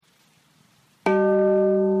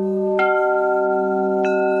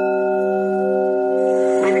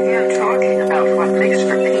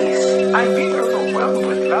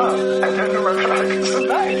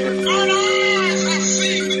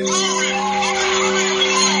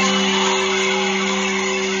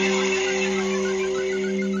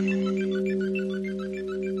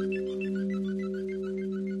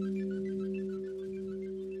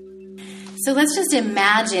let's just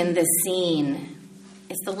imagine this scene.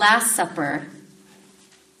 It's the Last Supper.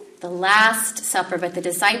 The Last Supper, but the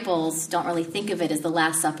disciples don't really think of it as the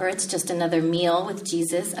Last Supper. It's just another meal with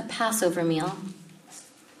Jesus, a Passover meal.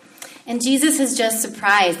 And Jesus has just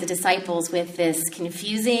surprised the disciples with this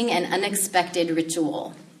confusing and unexpected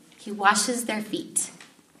ritual. He washes their feet.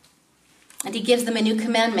 And he gives them a new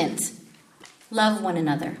commandment: love one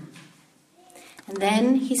another. And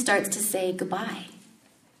then he starts to say goodbye.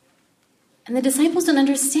 And the disciples don't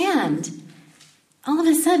understand. All of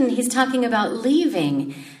a sudden, he's talking about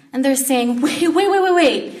leaving. And they're saying, wait,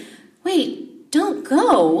 don't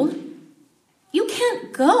go. You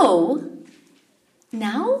can't go.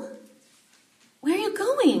 Now? Where are you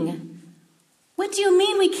going? What do you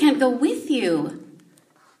mean we can't go with you?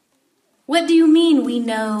 What do you mean we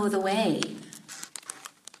know the way?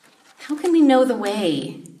 How can we know the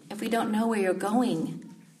way if we don't know where you're going?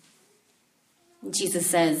 And Jesus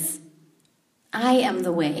says, I am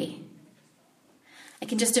the way. I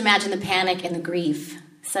can just imagine the panic and the grief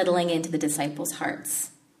settling into the disciples'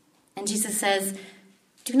 hearts. And Jesus says,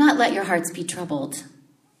 do not let your hearts be troubled.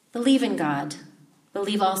 Believe in God.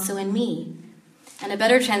 Believe also in me. And a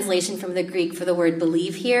better translation from the Greek for the word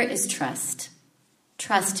believe here is trust.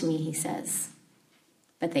 Trust me, he says.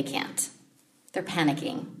 But they can't. They're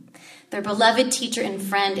panicking. Their beloved teacher and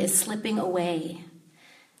friend is slipping away.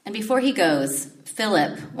 And before he goes,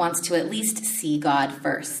 Philip wants to at least see God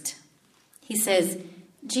first. He says,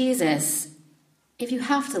 Jesus, if you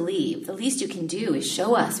have to leave, the least you can do is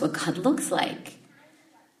show us what God looks like.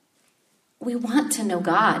 We want to know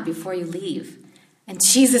God before you leave. And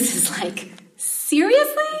Jesus is like,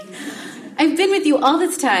 seriously? I've been with you all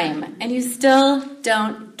this time, and you still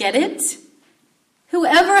don't get it?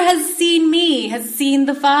 Whoever has seen me has seen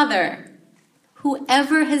the Father.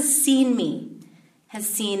 Whoever has seen me has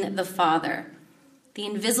seen the Father. The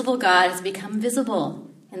invisible God has become visible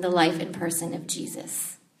in the life and person of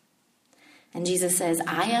Jesus. And Jesus says,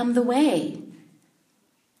 I am the way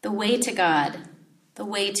to God, the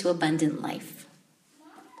way to abundant life.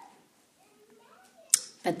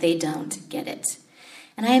 But they don't get it.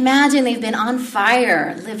 And I imagine they've been on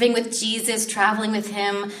fire, living with Jesus, traveling with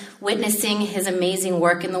him, witnessing his amazing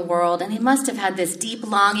work in the world. And they must have had this deep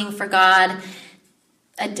longing for God,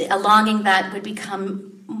 a longing that would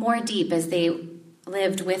become more deep as they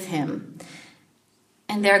lived with him.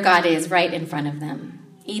 And there God is right in front of them,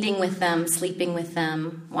 eating with them, sleeping with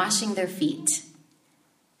them, washing their feet.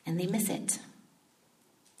 And they miss it.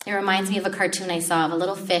 It reminds me of a cartoon I saw of a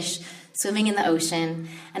little fish swimming in the ocean,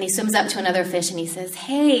 and he swims up to another fish and he says,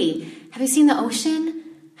 hey, have you seen the ocean?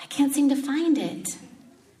 I can't seem to find it.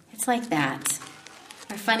 It's like that.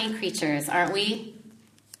 We're funny creatures, aren't we?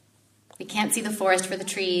 We can't see the forest for the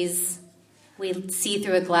trees. We see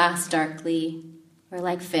through a glass darkly. We're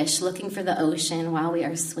like fish looking for the ocean while we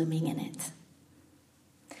are swimming in it.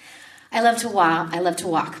 I love to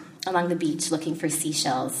walk along the beach looking for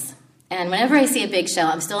seashells. And whenever I see a big shell,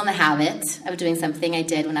 I'm still in the habit of doing something I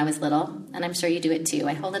did when I was little, and I'm sure you do it too.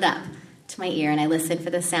 I hold it up to my ear and I listen for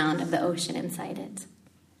the sound of the ocean inside it.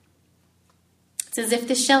 It's as if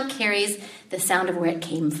the shell carries the sound of where it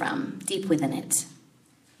came from, deep within it.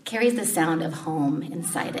 It carries the sound of home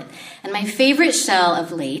inside it. And my favorite shell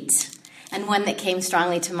of late, and one that came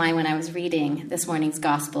strongly to mind when I was reading this morning's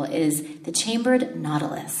gospel, is the chambered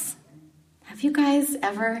nautilus. Have you guys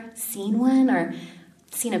ever seen one or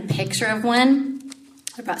seen a picture of one?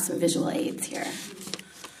 I brought some visual aids here.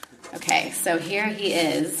 Okay, so here he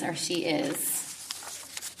is, or she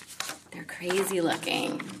is. They're crazy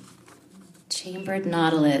looking. Chambered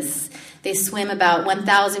nautilus. They swim about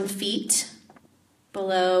 1,000 feet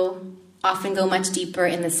below, often go much deeper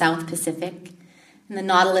in the South Pacific. And the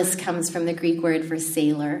nautilus comes from the Greek word for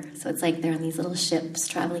sailor. So it's like they're on these little ships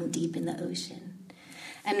traveling deep in the ocean.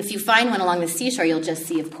 And if you find one along the seashore, you'll just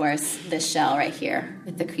see, of course, this shell right here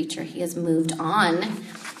with the creature. He has moved on.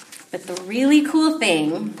 But the really cool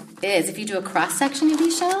thing is, if you do a cross-section of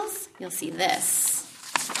these shells, you'll see this.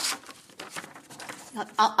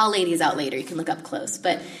 I'll lay these out later. You can look up close.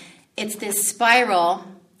 But it's this spiral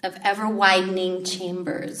of ever-widening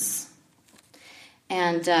chambers.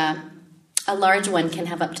 And a large one can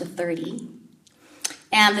have up to 30.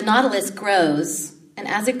 And the nautilus grows. And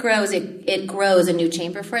as it grows, it grows a new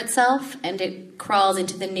chamber for itself, and it crawls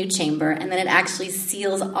into the new chamber, and then it actually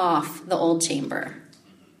seals off the old chamber.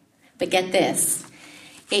 But get this,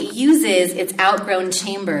 it uses its outgrown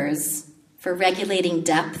chambers for regulating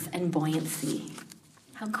depth and buoyancy.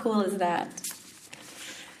 How cool is that?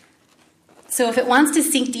 So if it wants to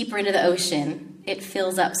sink deeper into the ocean, it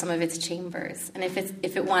fills up some of its chambers. And if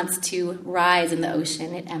it wants to rise in the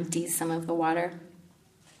ocean, it empties some of the water.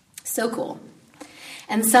 So cool.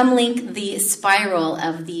 And some link the spiral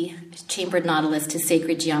of the chambered nautilus to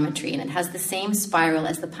sacred geometry, and it has the same spiral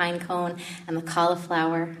as the pine cone and the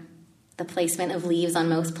cauliflower, the placement of leaves on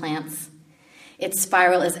most plants. Its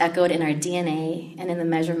spiral is echoed in our DNA and in the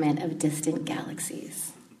measurement of distant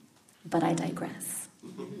galaxies. But I digress.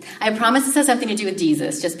 I promise this has something to do with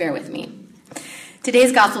Jesus, just bear with me.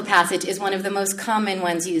 Today's gospel passage is one of the most common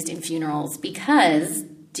ones used in funerals because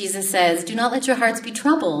Jesus says, "Do not let your hearts be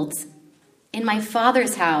troubled. In my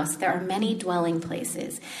Father's house, there are many dwelling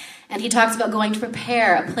places." And he talks about going to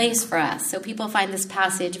prepare a place for us. So people find this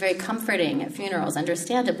passage very comforting at funerals,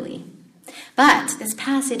 understandably. But this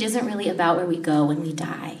passage isn't really about where we go when we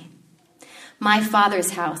die. My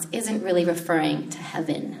Father's house isn't really referring to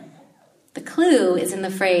heaven. The clue is in the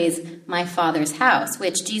phrase, my Father's house,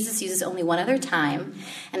 which Jesus uses only one other time,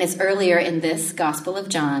 and it's earlier in this Gospel of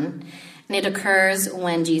John, and it occurs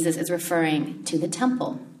when Jesus is referring to the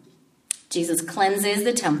temple. Jesus cleanses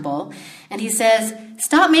the temple, and he says,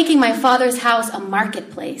 "Stop making my Father's house a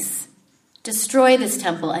marketplace. Destroy this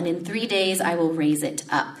temple, and in 3 days I will raise it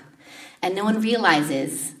up." And no one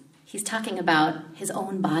realizes he's talking about his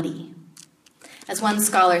own body. As one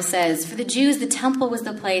scholar says, for the Jews, the temple was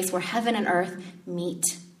the place where heaven and earth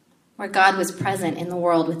meet, where God was present in the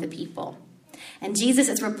world with the people. And Jesus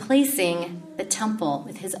is replacing the temple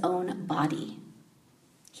with his own body.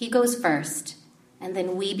 He goes first, and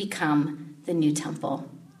then we become the new temple.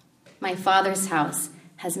 My Father's house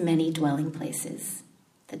has many dwelling places.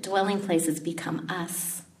 The dwelling places become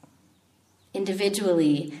us,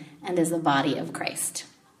 individually and as the body of Christ.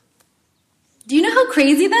 Do you know how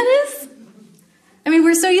crazy that is? I mean,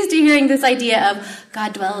 we're so used to hearing this idea of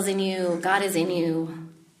God dwells in you, God is in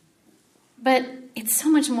you. But it's so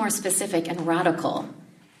much more specific and radical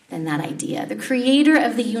than that idea. The creator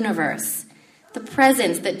of the universe, the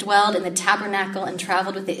presence that dwelled in the tabernacle and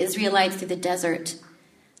traveled with the Israelites through the desert,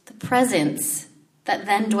 the presence that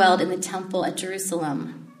then dwelled in the temple at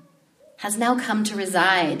Jerusalem, has now come to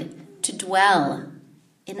reside, to dwell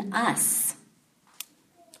in us.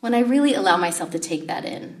 When I really allow myself to take that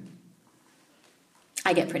in,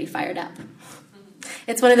 I get pretty fired up.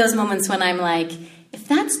 It's one of those moments when I'm like, if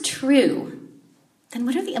that's true, then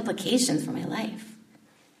what are the implications for my life?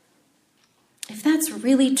 If that's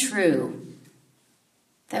really true,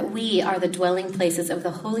 that we are the dwelling places of the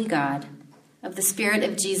Holy God, of the Spirit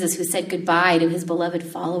of Jesus who said goodbye to his beloved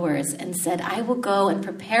followers and said, I will go and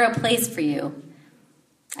prepare a place for you.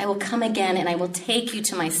 I will come again and I will take you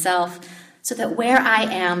to myself so that where I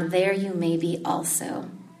am, there you may be also.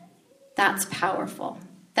 That's powerful.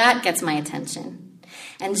 That gets my attention.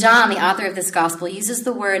 And John, the author of this gospel, uses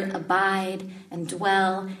the word abide and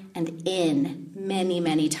dwell and in many,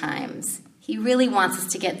 many times. He really wants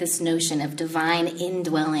us to get this notion of divine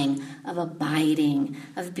indwelling, of abiding,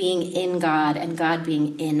 of being in God and God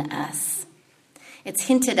being in us. It's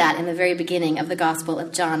hinted at in the very beginning of the Gospel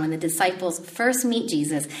of John when the disciples first meet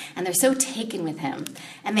Jesus and they're so taken with him.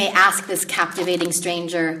 And they ask this captivating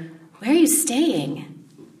stranger, where are you staying?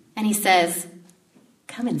 And he says,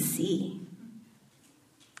 come and see.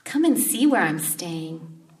 Come and see where I'm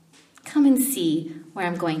staying. Come and see where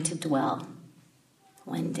I'm going to dwell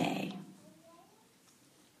one day.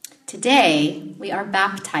 Today, we are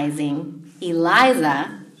baptizing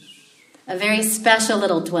Eliza, a very special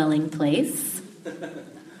little dwelling place,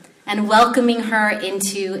 and welcoming her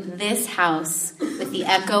into this house with the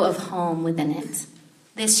echo of home within it.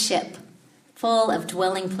 This ship, full of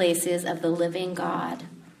dwelling places of the living God.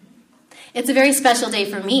 It's a very special day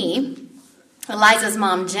for me. Eliza's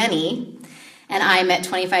mom, Jenny, and I met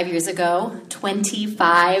 25 years ago in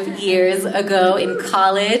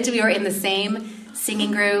college. We were in the same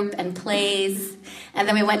singing group and plays, and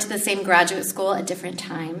then we went to the same graduate school at different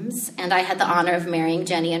times, and I had the honor of marrying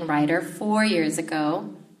Jenny and Ryder 4 years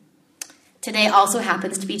ago. Today also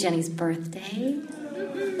happens to be Jenny's birthday,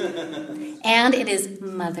 and it is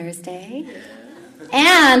Mother's Day,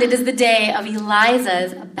 and it is the day of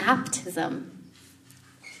Eliza's baptism.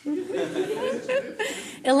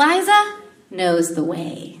 Eliza knows the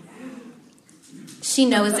way. She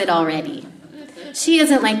knows it already. She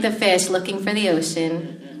isn't like the fish looking for the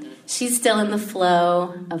ocean. She's still in the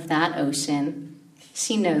flow of that ocean.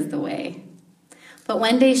 She knows the way. But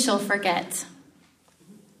one day she'll forget.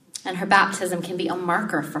 And her baptism can be a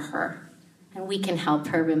marker for her. And we can help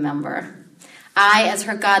her remember. I, as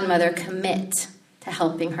her godmother, commit to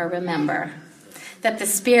helping her remember that the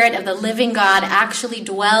Spirit of the living God actually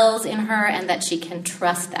dwells in her and that she can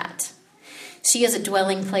trust that. She is a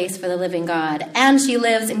dwelling place for the living God, and she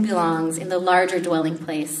lives and belongs in the larger dwelling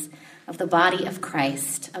place of the body of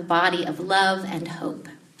Christ, a body of love and hope.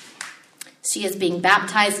 She is being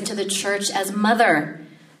baptized into the church as mother,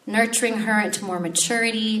 nurturing her into more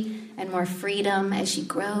maturity and more freedom as she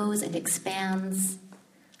grows and expands,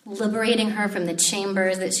 liberating her from the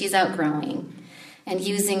chambers that she's outgrowing and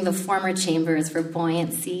using the former chambers for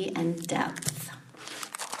buoyancy and depth.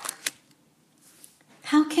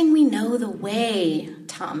 How can we know the way?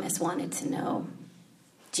 Thomas wanted to know.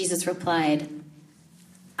 Jesus replied,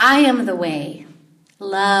 I am the way.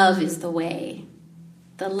 Love is the way.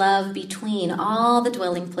 The love between all the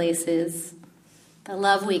dwelling places. The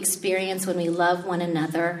love we experience when we love one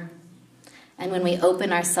another. And when we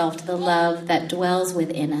open ourselves to the love that dwells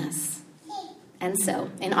within us. And so,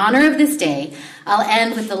 in honor of this day, I'll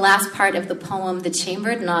end with the last part of the poem, The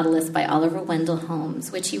Chambered Nautilus by Oliver Wendell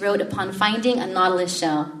Holmes, which he wrote upon finding a nautilus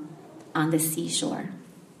shell on the seashore.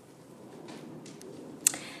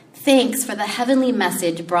 Thanks for the heavenly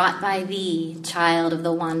message brought by thee, child of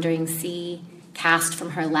the wandering sea, cast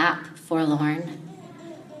from her lap forlorn.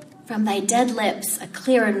 From thy dead lips a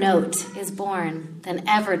clearer note is born than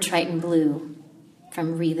ever Triton blew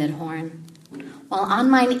from wreathed horn. While on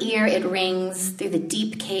mine ear it rings through the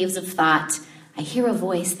deep caves of thought, I hear a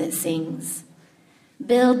voice that sings,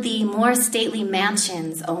 build thee more stately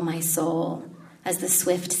mansions, O my soul, as the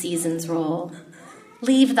swift seasons roll.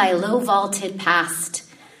 Leave thy low-vaulted past.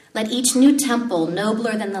 Let each new temple,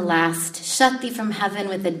 nobler than the last, shut thee from heaven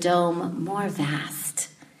with a dome more vast,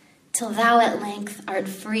 till thou at length art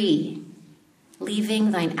free,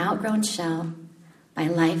 leaving thine outgrown shell by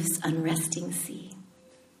life's unresting sea.